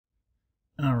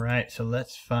All right, so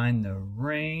let's find the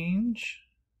range.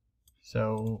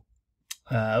 So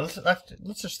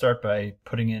let's just start by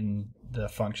putting in the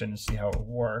function and see how it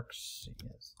works.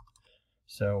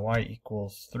 So y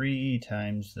equals 3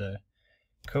 times the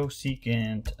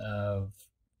cosecant of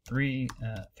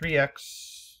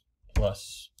 3x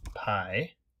plus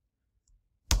pi,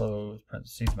 close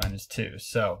parentheses, minus 2.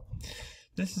 So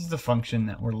this is the function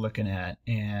that we're looking at,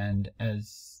 and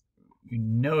as we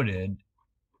noted,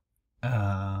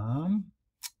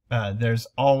 there's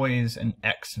always an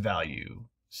x value,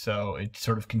 so it's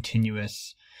sort of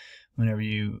continuous. Whenever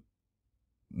you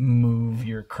move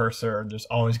your cursor, there's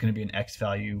always going to be an x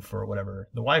value for whatever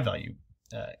the y value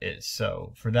is.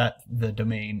 So for that, the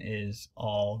domain is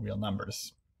all real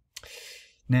numbers.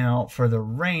 Now for the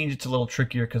range, it's a little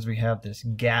trickier because we have this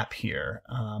gap here.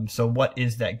 So what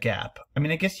is that gap? I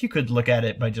mean, I guess you could look at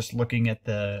it by just looking at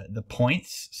the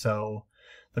points. So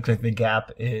looks like the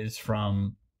gap is for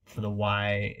the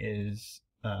y is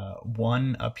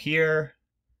 1 up here,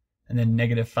 and then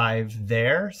 -5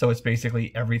 there. So it's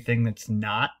basically everything that's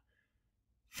not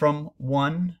from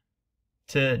 1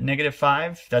 to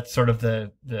 -5. That's sort of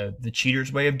the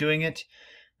cheater's way of doing it.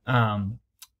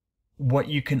 What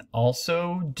you can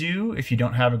also do if you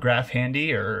don't have a graph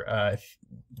handy, or if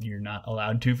you're not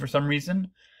allowed to for some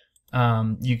reason,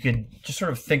 you could just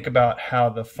sort of think about how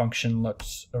the function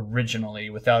looks originally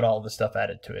without all the stuff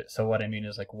added to it. So what I mean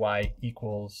is like y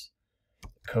equals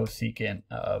cosecant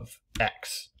of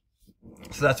x.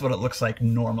 So that's what it looks like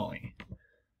normally,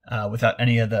 without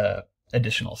any of the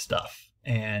additional stuff.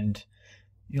 And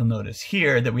you'll notice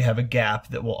here that we have a gap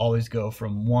that will always go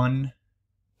from 1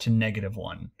 to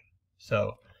 -1.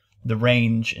 So the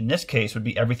range in this case would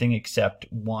be everything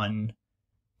except 1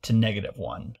 to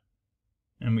 -1.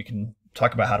 And we can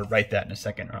talk about how to write that in a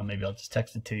second, or maybe I'll just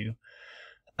text it to you.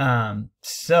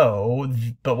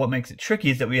 But what makes it tricky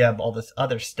is that we have all this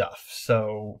other stuff.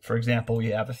 So for example,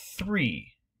 we have a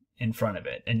 3 in front of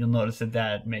it, and you'll notice that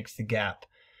that makes the gap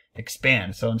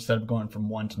expand. So instead of going from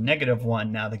 1 to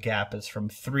 -1, now the gap is from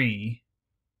 3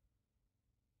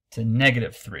 to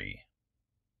 -3.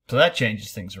 So that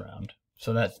changes things around.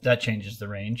 So that changes the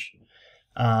range.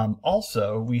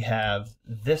 Also, we have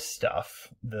this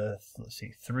stuff. Let's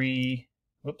see,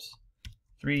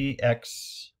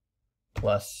 3x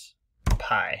plus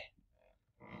pi.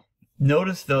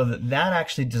 Notice though that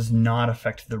actually does not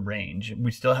affect the range.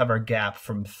 We still have our gap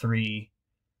from 3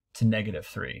 to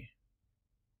 -3.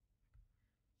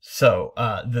 So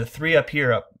the 3 up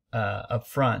here up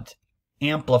front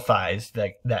amplifies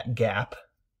that gap.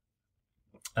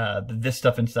 This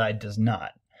stuff inside does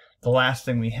not. The last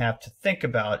thing we have to think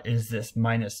about is this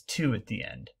 -2 at the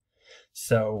end.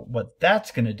 So what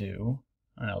that's going to do,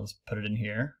 and I'll just put it in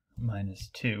here,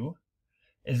 -2,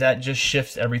 is that just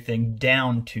shifts everything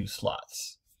down 2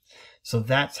 slots. So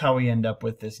that's how we end up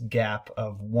with this gap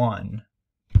of 1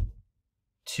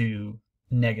 to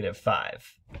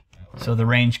 -5. So the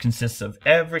range consists of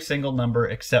every single number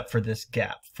except for this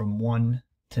gap from 1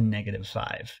 to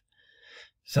 -5.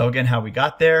 So again, how we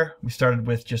got there, we started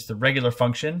with just the regular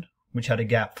function, which had a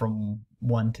gap from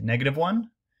 1 to -1.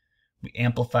 We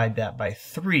amplified that by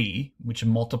 3, which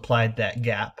multiplied that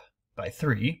gap by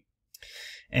 3.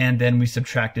 And then we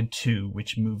subtracted 2,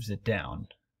 which moves it down.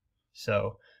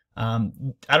 So I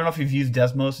don't know if you've used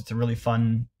Desmos. It's a really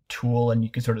fun tool, and you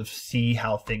can sort of see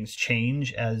how things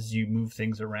change as you move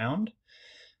things around,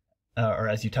 or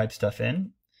as you type stuff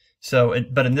in. So,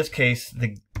 but in this case,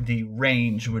 the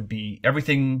range would be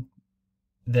everything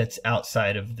that's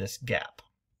outside of this gap.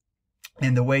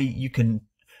 And the way you can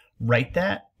write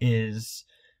that is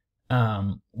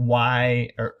I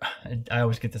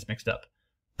always get this mixed up.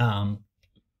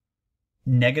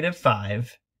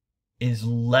 -5 is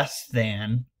less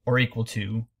than or equal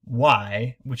to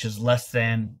y, which is less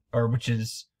than, or which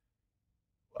is,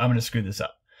 I'm going to screw this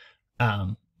up.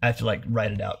 I have to like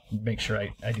write it out, make sure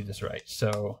I do this right.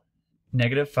 So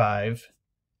 -5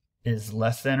 is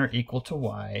less than or equal to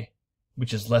y,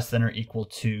 which is less than or equal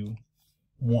to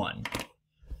 1.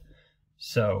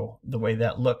 So the way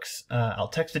that looks, I'll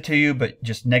text it to you, but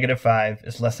just -5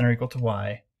 is less than or equal to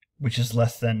y, which is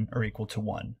less than or equal to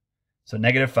 1. So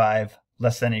 -5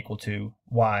 less than or equal to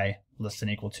y less than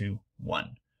or equal to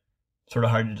 1. Sort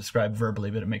of hard to describe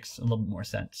verbally, but it makes a little bit more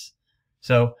sense.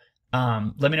 So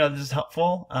let me know if this is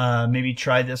helpful. Maybe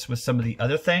try this with some of the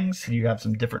other things. You have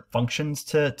some different functions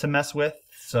to mess with.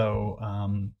 So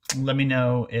let me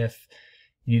know if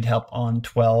you need help on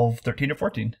 12, 13, or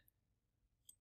 14.